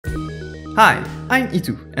Hi, I'm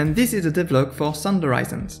Itu, and this is a devlog for Sound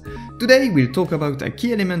Horizons. Today we'll talk about a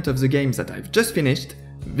key element of the game that I've just finished,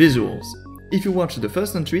 visuals. If you watched the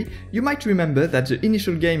first entry, you might remember that the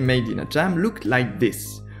initial game made in a jam looked like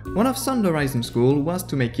this. One of Sound Horizons' goals was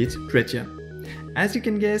to make it prettier. As you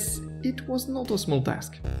can guess, it was not a small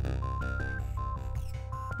task.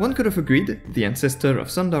 One Code of a Grid, the ancestor of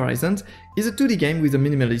Sound Horizons, is a 2D game with a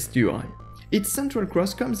minimalist UI. Its central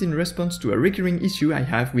cross comes in response to a recurring issue I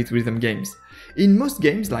have with rhythm games. In most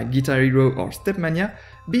games like Guitar Hero or Stepmania,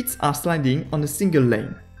 beats are sliding on a single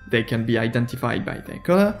lane. They can be identified by their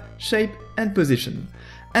color, shape and position.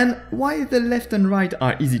 And while the left and right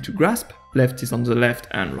are easy to grasp, left is on the left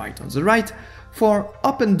and right on the right, for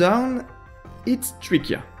up and down, it's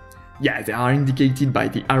trickier. Yeah, they are indicated by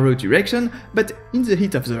the arrow direction, but in the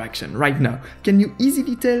heat of the action right now, can you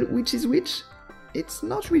easily tell which is which? It's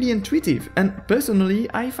not really intuitive, and personally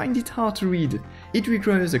I find it hard to read. It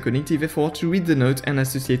requires a cognitive effort to read the note and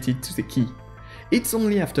associate it to the key. It's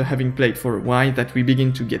only after having played for a while that we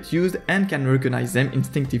begin to get used and can recognize them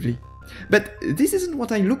instinctively. But this isn't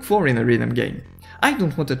what I look for in a rhythm game. I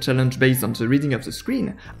don't want a challenge based on the reading of the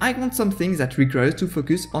screen, I want something that requires to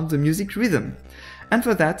focus on the music rhythm. And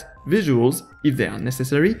for that, visuals, if they are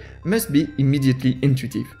necessary, must be immediately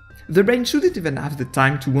intuitive. The brain shouldn't even have the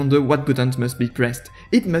time to wonder what buttons must be pressed,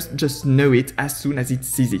 it must just know it as soon as it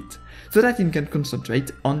sees it, so that it can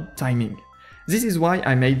concentrate on timing. This is why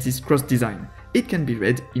I made this cross design. It can be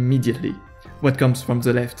read immediately. What comes from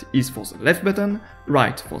the left is for the left button,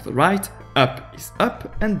 right for the right, up is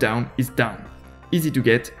up and down is down. Easy to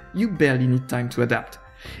get, you barely need time to adapt.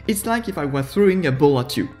 It's like if I were throwing a ball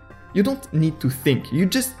at you. You don't need to think, you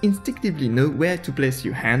just instinctively know where to place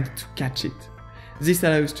your hand to catch it. This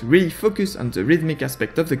allows to really focus on the rhythmic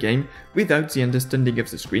aspect of the game without the understanding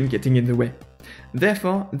of the screen getting in the way.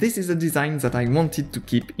 Therefore, this is a design that I wanted to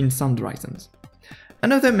keep in Sound Horizons.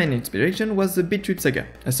 Another main inspiration was the Beat Trip Saga,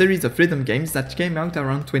 a series of rhythm games that came out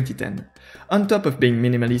around 2010. On top of being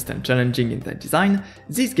minimalist and challenging in their design,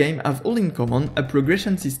 these games have all in common a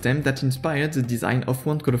progression system that inspired the design of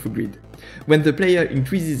One Code of a Grid. When the player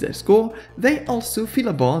increases their score, they also fill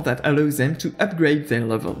a bar that allows them to upgrade their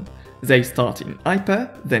level. They start in Hyper,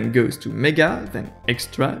 then goes to Mega, then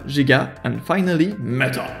Extra, Giga, and finally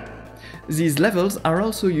Meta. These levels are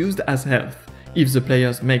also used as health. If the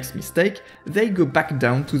player makes mistake, they go back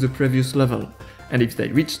down to the previous level, and if they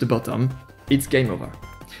reach the bottom, it's game over.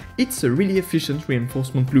 It's a really efficient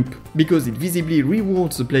reinforcement loop, because it visibly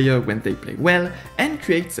rewards the player when they play well, and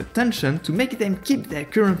creates a tension to make them keep their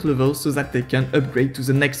current level so that they can upgrade to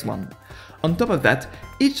the next one. On top of that,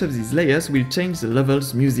 each of these layers will change the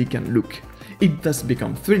level's music and look. It thus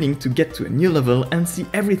becomes thrilling to get to a new level and see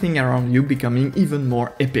everything around you becoming even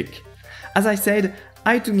more epic. As I said,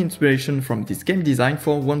 I took inspiration from this game design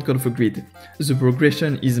for One Code of a Grid. The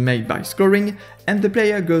progression is made by scoring, and the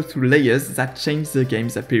player goes through layers that change the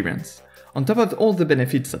game's appearance. On top of all the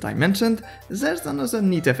benefits that I mentioned, there's another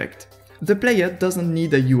neat effect. The player doesn't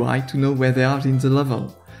need a UI to know where they are in the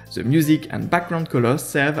level. The music and background colors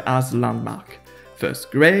serve as landmark.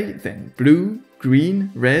 First grey, then blue,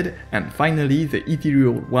 green, red, and finally the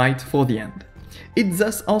ethereal white for the end. It's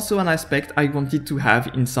thus also an aspect I wanted to have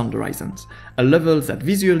in Sound Horizons, a level that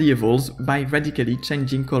visually evolves by radically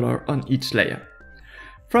changing color on each layer.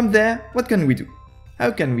 From there, what can we do?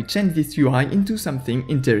 How can we change this UI into something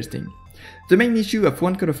interesting? The main issue of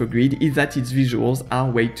One Code of a Grid is that its visuals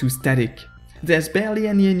are way too static. There's barely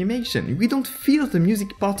any animation, we don't feel the music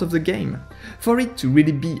part of the game. For it to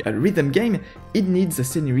really be a rhythm game, it needs a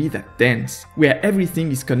scenery that dances, where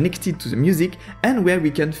everything is connected to the music and where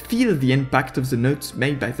we can feel the impact of the notes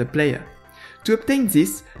made by the player. To obtain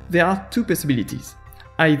this, there are two possibilities.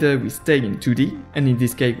 Either we stay in 2D, and in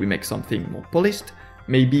this case we make something more polished,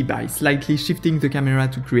 maybe by slightly shifting the camera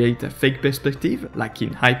to create a fake perspective, like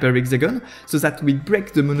in Hyper Hexagon, so that we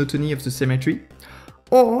break the monotony of the symmetry.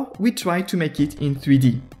 Or we try to make it in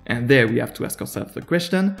 3D, and there we have to ask ourselves the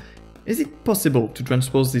question, is it possible to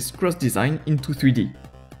transpose this cross design into 3D?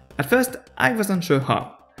 At first, I wasn't sure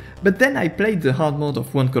how, but then I played the hard mode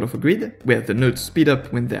of One Code of a Grid, where the notes speed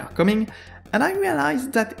up when they are coming, and I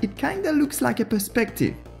realized that it kinda looks like a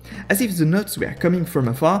perspective, as if the notes were coming from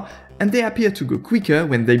afar, and they appear to go quicker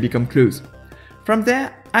when they become close. From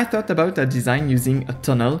there, I thought about a design using a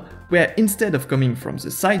tunnel, where instead of coming from the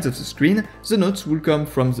sides of the screen, the notes would come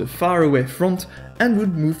from the far away front and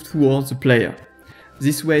would move towards the player.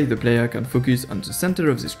 This way the player can focus on the center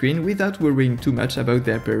of the screen without worrying too much about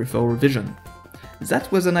their peripheral vision. That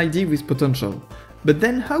was an idea with potential, but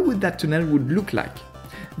then how would that tunnel would look like?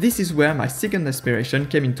 This is where my second aspiration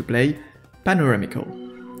came into play,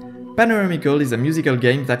 Panoramical. Panoramical is a musical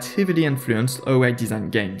game that heavily influenced how I design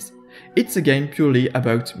games. It's a game purely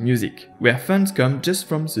about music, where fans come just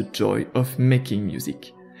from the joy of making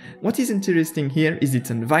music. What is interesting here is its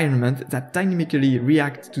environment that dynamically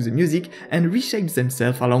reacts to the music and reshapes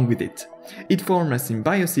themselves along with it. It forms a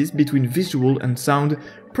symbiosis between visual and sound,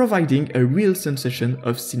 providing a real sensation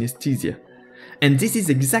of synesthesia. And this is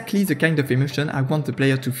exactly the kind of emotion I want the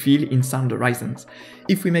player to feel in Sound Horizons.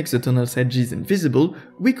 If we make the tunnel's edges invisible,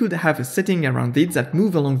 we could have a setting around it that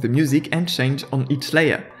moves along the music and change on each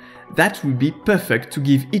layer. That would be perfect to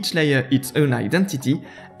give each layer its own identity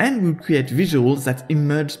and would create visuals that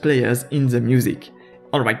immerse players in the music.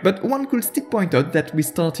 Alright, but one could still point out that we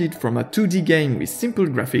started from a 2D game with simple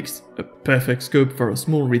graphics, a perfect scope for a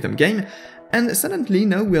small rhythm game, and suddenly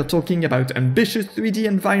now we are talking about ambitious 3D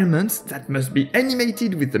environments that must be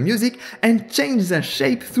animated with the music and change their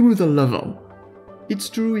shape through the level. It's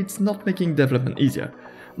true, it's not making development easier,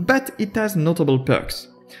 but it has notable perks.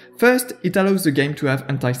 First, it allows the game to have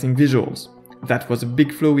enticing visuals. That was a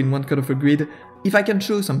big flaw in One Cut of a Grid. If I can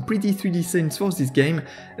show some pretty 3D scenes for this game,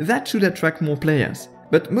 that should attract more players.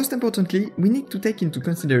 But most importantly, we need to take into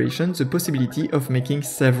consideration the possibility of making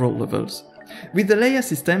several levels. With the layer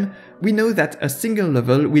system, we know that a single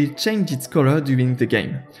level will change its color during the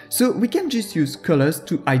game. So we can just use colors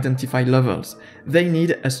to identify levels. They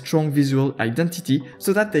need a strong visual identity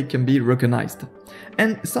so that they can be recognized.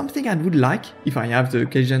 And something I would like, if I have the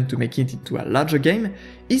occasion to make it into a larger game,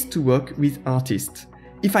 is to work with artists.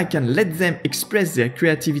 If I can let them express their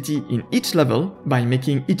creativity in each level by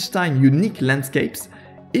making each time unique landscapes,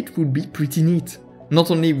 it would be pretty neat. Not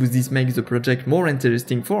only would this make the project more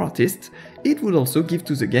interesting for artists, it would also give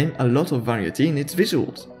to the game a lot of variety in its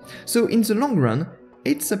visuals. So in the long run,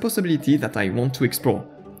 it's a possibility that I want to explore.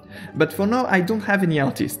 But for now I don't have any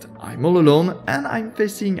artist, I'm all alone and I'm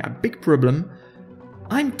facing a big problem.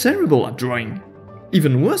 I'm terrible at drawing.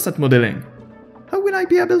 Even worse at modeling. How will I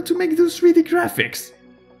be able to make those 3D graphics?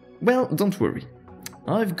 Well, don't worry.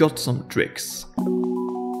 I've got some tricks.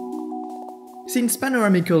 Since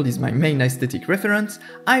Panoramical is my main aesthetic reference,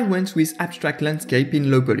 I went with abstract landscape in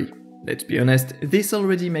low poly. Let's be honest, this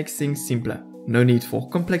already makes things simpler. No need for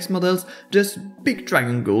complex models, just big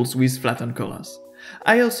triangles with flattened colors.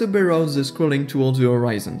 I also borrowed the scrolling towards the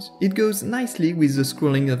horizons. It goes nicely with the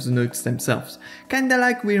scrolling of the notes themselves, kinda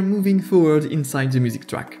like we're moving forward inside the music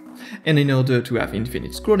track. And in order to have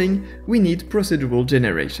infinite scrolling, we need procedural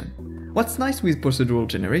generation. What's nice with procedural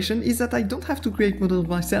generation is that I don't have to create models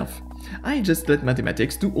myself. I just let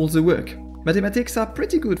mathematics do all the work. Mathematics are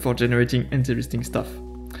pretty good for generating interesting stuff.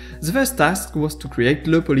 The first task was to create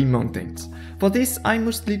low poly mountains. For this, I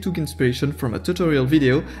mostly took inspiration from a tutorial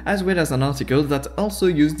video as well as an article that also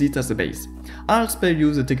used it as a base. I'll spare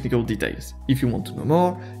you the technical details. If you want to know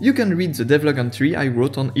more, you can read the devlog entry I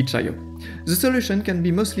wrote on itch.io. The solution can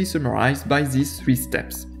be mostly summarized by these 3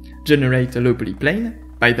 steps. Generate a low poly plane,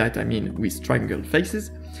 by that I mean with triangle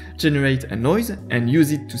faces, generate a noise and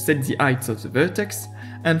use it to set the heights of the vertex,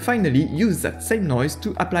 and finally use that same noise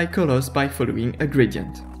to apply colors by following a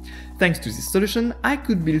gradient. Thanks to this solution, I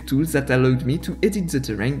could build tools that allowed me to edit the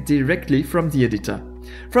terrain directly from the editor.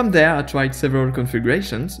 From there, I tried several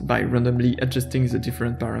configurations by randomly adjusting the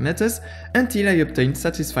different parameters until I obtained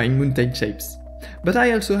satisfying mountain shapes. But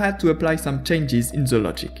I also had to apply some changes in the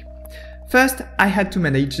logic. First, I had to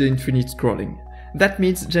manage the infinite scrolling. That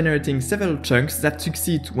means generating several chunks that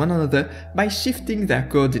succeed to one another by shifting their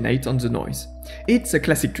coordinate on the noise. It's a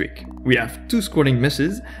classic trick. We have 2 scrolling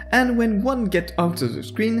meshes, and when one gets out of the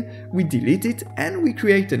screen, we delete it and we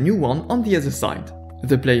create a new one on the other side.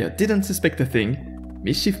 The player didn't suspect a thing,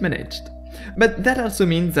 mischief managed. But that also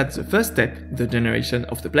means that the first step, the generation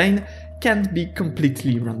of the plane, can't be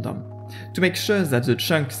completely random. To make sure that the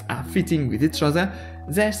chunks are fitting with each other,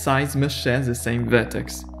 their size must share the same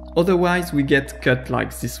vertex. Otherwise we get cut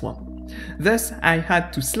like this one. Thus, I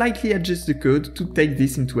had to slightly adjust the code to take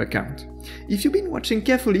this into account. If you've been watching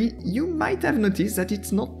carefully, you might have noticed that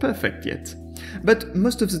it's not perfect yet. But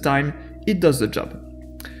most of the time, it does the job.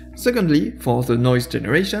 Secondly, for the noise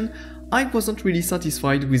generation, I wasn't really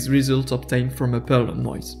satisfied with results obtained from a Perl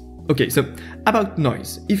noise. Okay, so about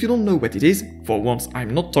noise. If you don't know what it is, for once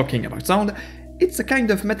I'm not talking about sound, it's a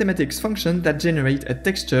kind of mathematics function that generates a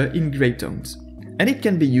texture in gray tones. And it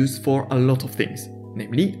can be used for a lot of things,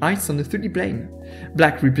 namely heights on the 3D plane.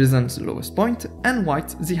 Black represents the lowest point and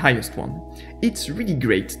white the highest one. It's really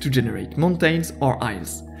great to generate mountains or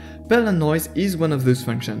isles. Perl noise is one of those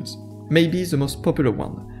functions, maybe the most popular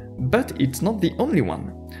one, but it's not the only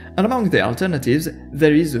one. And among the alternatives,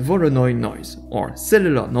 there is Voronoi noise, or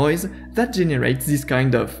cellular noise, that generates this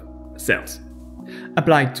kind of cells.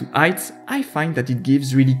 Applied to heights, I find that it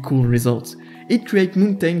gives really cool results. It creates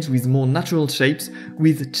mountains with more natural shapes,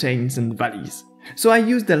 with chains and valleys. So I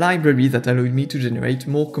used a library that allowed me to generate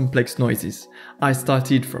more complex noises. I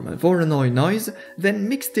started from a Voronoi noise, then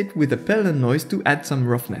mixed it with a Perlin noise to add some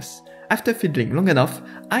roughness. After fiddling long enough,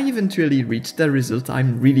 I eventually reached a result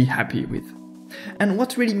I'm really happy with. And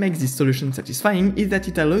what really makes this solution satisfying is that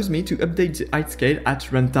it allows me to update the height scale at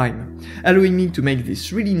runtime, allowing me to make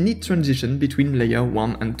this really neat transition between layer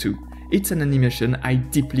 1 and 2. It's an animation I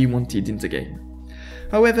deeply wanted in the game.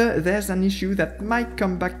 However, there's an issue that might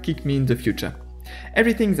come back kick me in the future.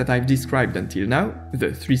 Everything that I've described until now,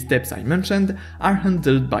 the 3 steps I mentioned, are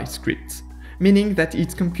handled by scripts, meaning that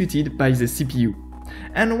it's computed by the CPU.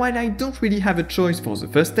 And while I don't really have a choice for the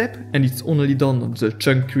first step, and it's only done on the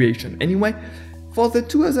chunk creation anyway, for the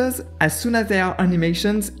 2 others, as soon as they are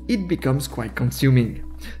animations, it becomes quite consuming.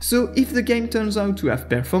 So if the game turns out to have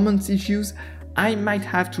performance issues, I might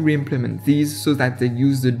have to re-implement these so that they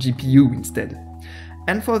use the GPU instead.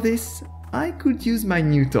 And for this, I could use my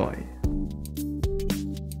new toy.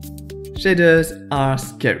 Shaders are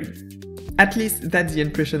scary. At least that's the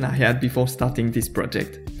impression I had before starting this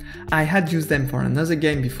project. I had used them for another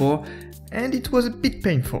game before, and it was a bit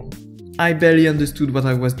painful. I barely understood what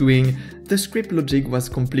I was doing, the script logic was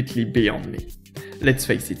completely beyond me. Let's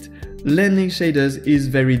face it, learning shaders is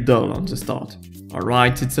very dull on the start.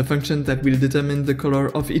 Alright, it's a function that will determine the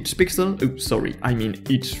color of each pixel,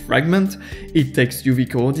 each fragment. It takes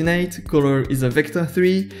UV coordinate, color is a vector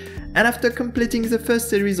 3, and after completing the first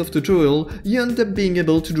series of tutorial, you end up being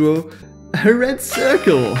able to draw a red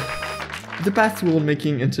circle! The path toward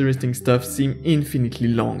making interesting stuff seems infinitely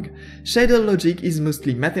long. Shader logic is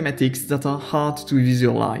mostly mathematics that are hard to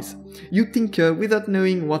visualize. You tinker without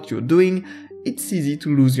knowing what you're doing, it's easy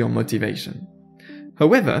to lose your motivation.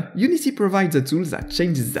 However, Unity provides a tool that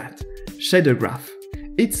changes that. Shader Graph.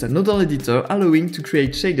 It's a nodal editor allowing to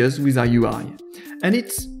create shaders with a UI. And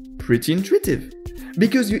it's pretty intuitive,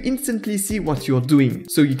 because you instantly see what you're doing,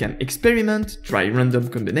 so you can experiment, try random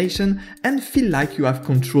combination, and feel like you have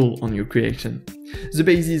control on your creation. The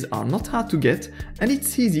bases are not hard to get, and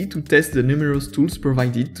it's easy to test the numerous tools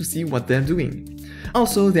provided to see what they're doing.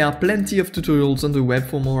 Also, there are plenty of tutorials on the web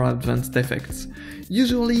for more advanced effects.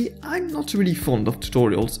 Usually, I'm not really fond of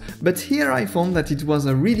tutorials, but here I found that it was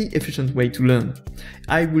a really efficient way to learn.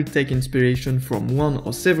 I will take inspiration from one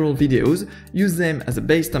or several videos, use them as a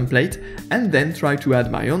base template, and then try to add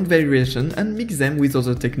my own variation and mix them with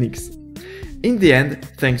other techniques. In the end,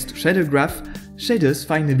 thanks to Shader Graph, shaders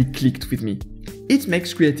finally clicked with me. It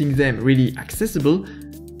makes creating them really accessible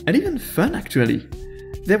and even fun actually.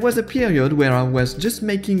 There was a period where I was just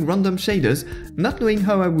making random shaders, not knowing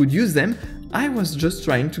how I would use them. I was just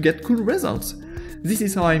trying to get cool results. This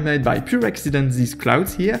is how I made by pure accident these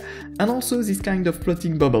clouds here, and also this kind of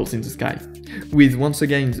floating bubbles in the sky, with once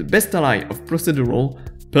again the best ally of Procedural,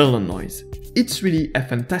 Perlin noise. It's really a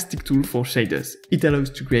fantastic tool for shaders. It allows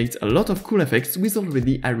to create a lot of cool effects with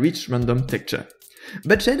already a rich random texture.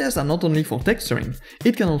 But shaders are not only for texturing,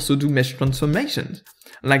 it can also do mesh transformations,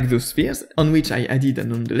 like those spheres on which I added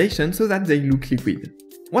an undulation so that they look liquid.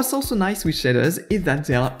 What's also nice with shaders is that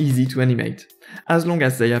they are easy to animate. As long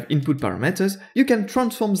as they have input parameters, you can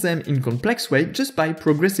transform them in complex way just by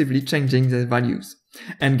progressively changing their values.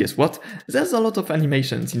 And guess what? There's a lot of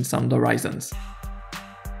animations in Sound Horizons.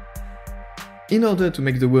 In order to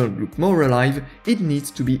make the world look more alive, it needs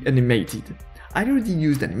to be animated. I already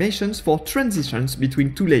used animations for transitions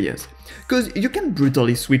between 2 layers, cause you can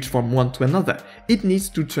brutally switch from one to another, it needs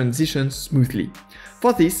to transition smoothly.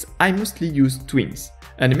 For this, I mostly use twins,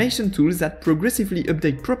 animation tools that progressively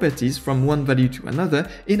update properties from one value to another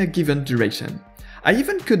in a given duration. I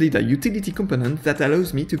even coded a utility component that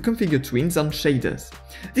allows me to configure twins on shaders.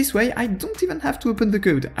 This way I don't even have to open the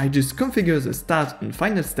code, I just configure the start and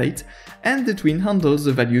final state, and the twin handles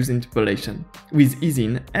the values interpolation, with ease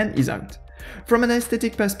in and ease out. From an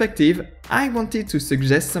aesthetic perspective, I wanted to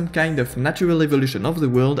suggest some kind of natural evolution of the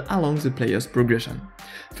world along the player's progression.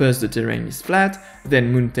 First the terrain is flat,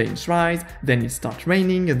 then mountains rise, then it starts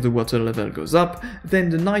raining and the water level goes up, then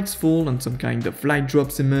the nights fall and some kind of light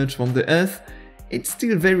drops emerge from the earth. It's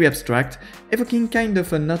still very abstract, evoking kind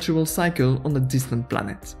of a natural cycle on a distant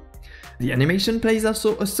planet. The animation plays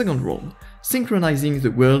also a second role, synchronizing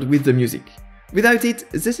the world with the music. Without it,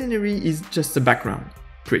 the scenery is just a background.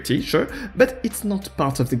 Pretty, sure, but it's not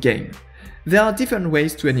part of the game. There are different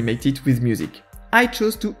ways to animate it with music. I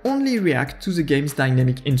chose to only react to the game's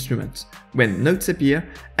dynamic instruments, when notes appear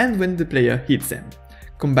and when the player hits them.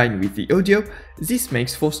 Combined with the audio, this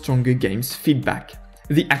makes for stronger game's feedback.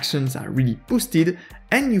 The actions are really boosted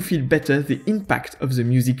and you feel better the impact of the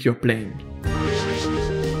music you're playing.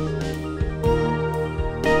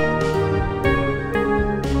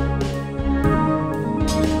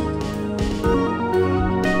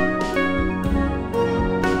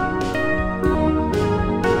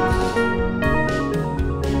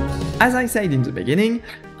 As I said in the beginning,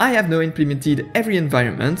 I have now implemented every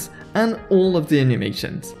environment and all of the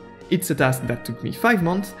animations. It's a task that took me 5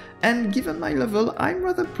 months, and given my level, I'm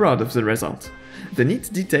rather proud of the result. The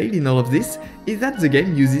neat detail in all of this is that the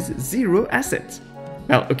game uses 0 assets.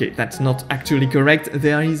 Well, okay, that's not actually correct,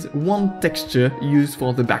 there is one texture used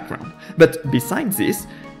for the background. But besides this,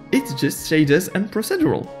 it's just shaders and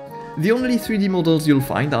procedural. The only 3D models you'll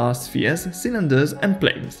find are spheres, cylinders and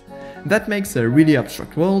planes. That makes a really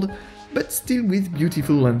abstract world, but still with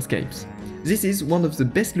beautiful landscapes. This is one of the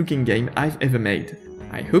best looking games I've ever made.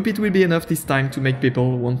 I hope it will be enough this time to make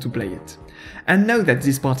people want to play it. And now that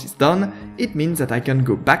this part is done, it means that I can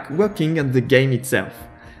go back working on the game itself.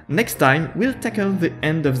 Next time, we'll tackle the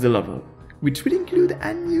end of the level, which will include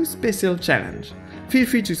a new special challenge. Feel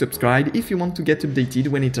free to subscribe if you want to get updated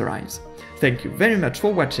when it arrives. Thank you very much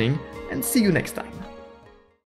for watching, and see you next time.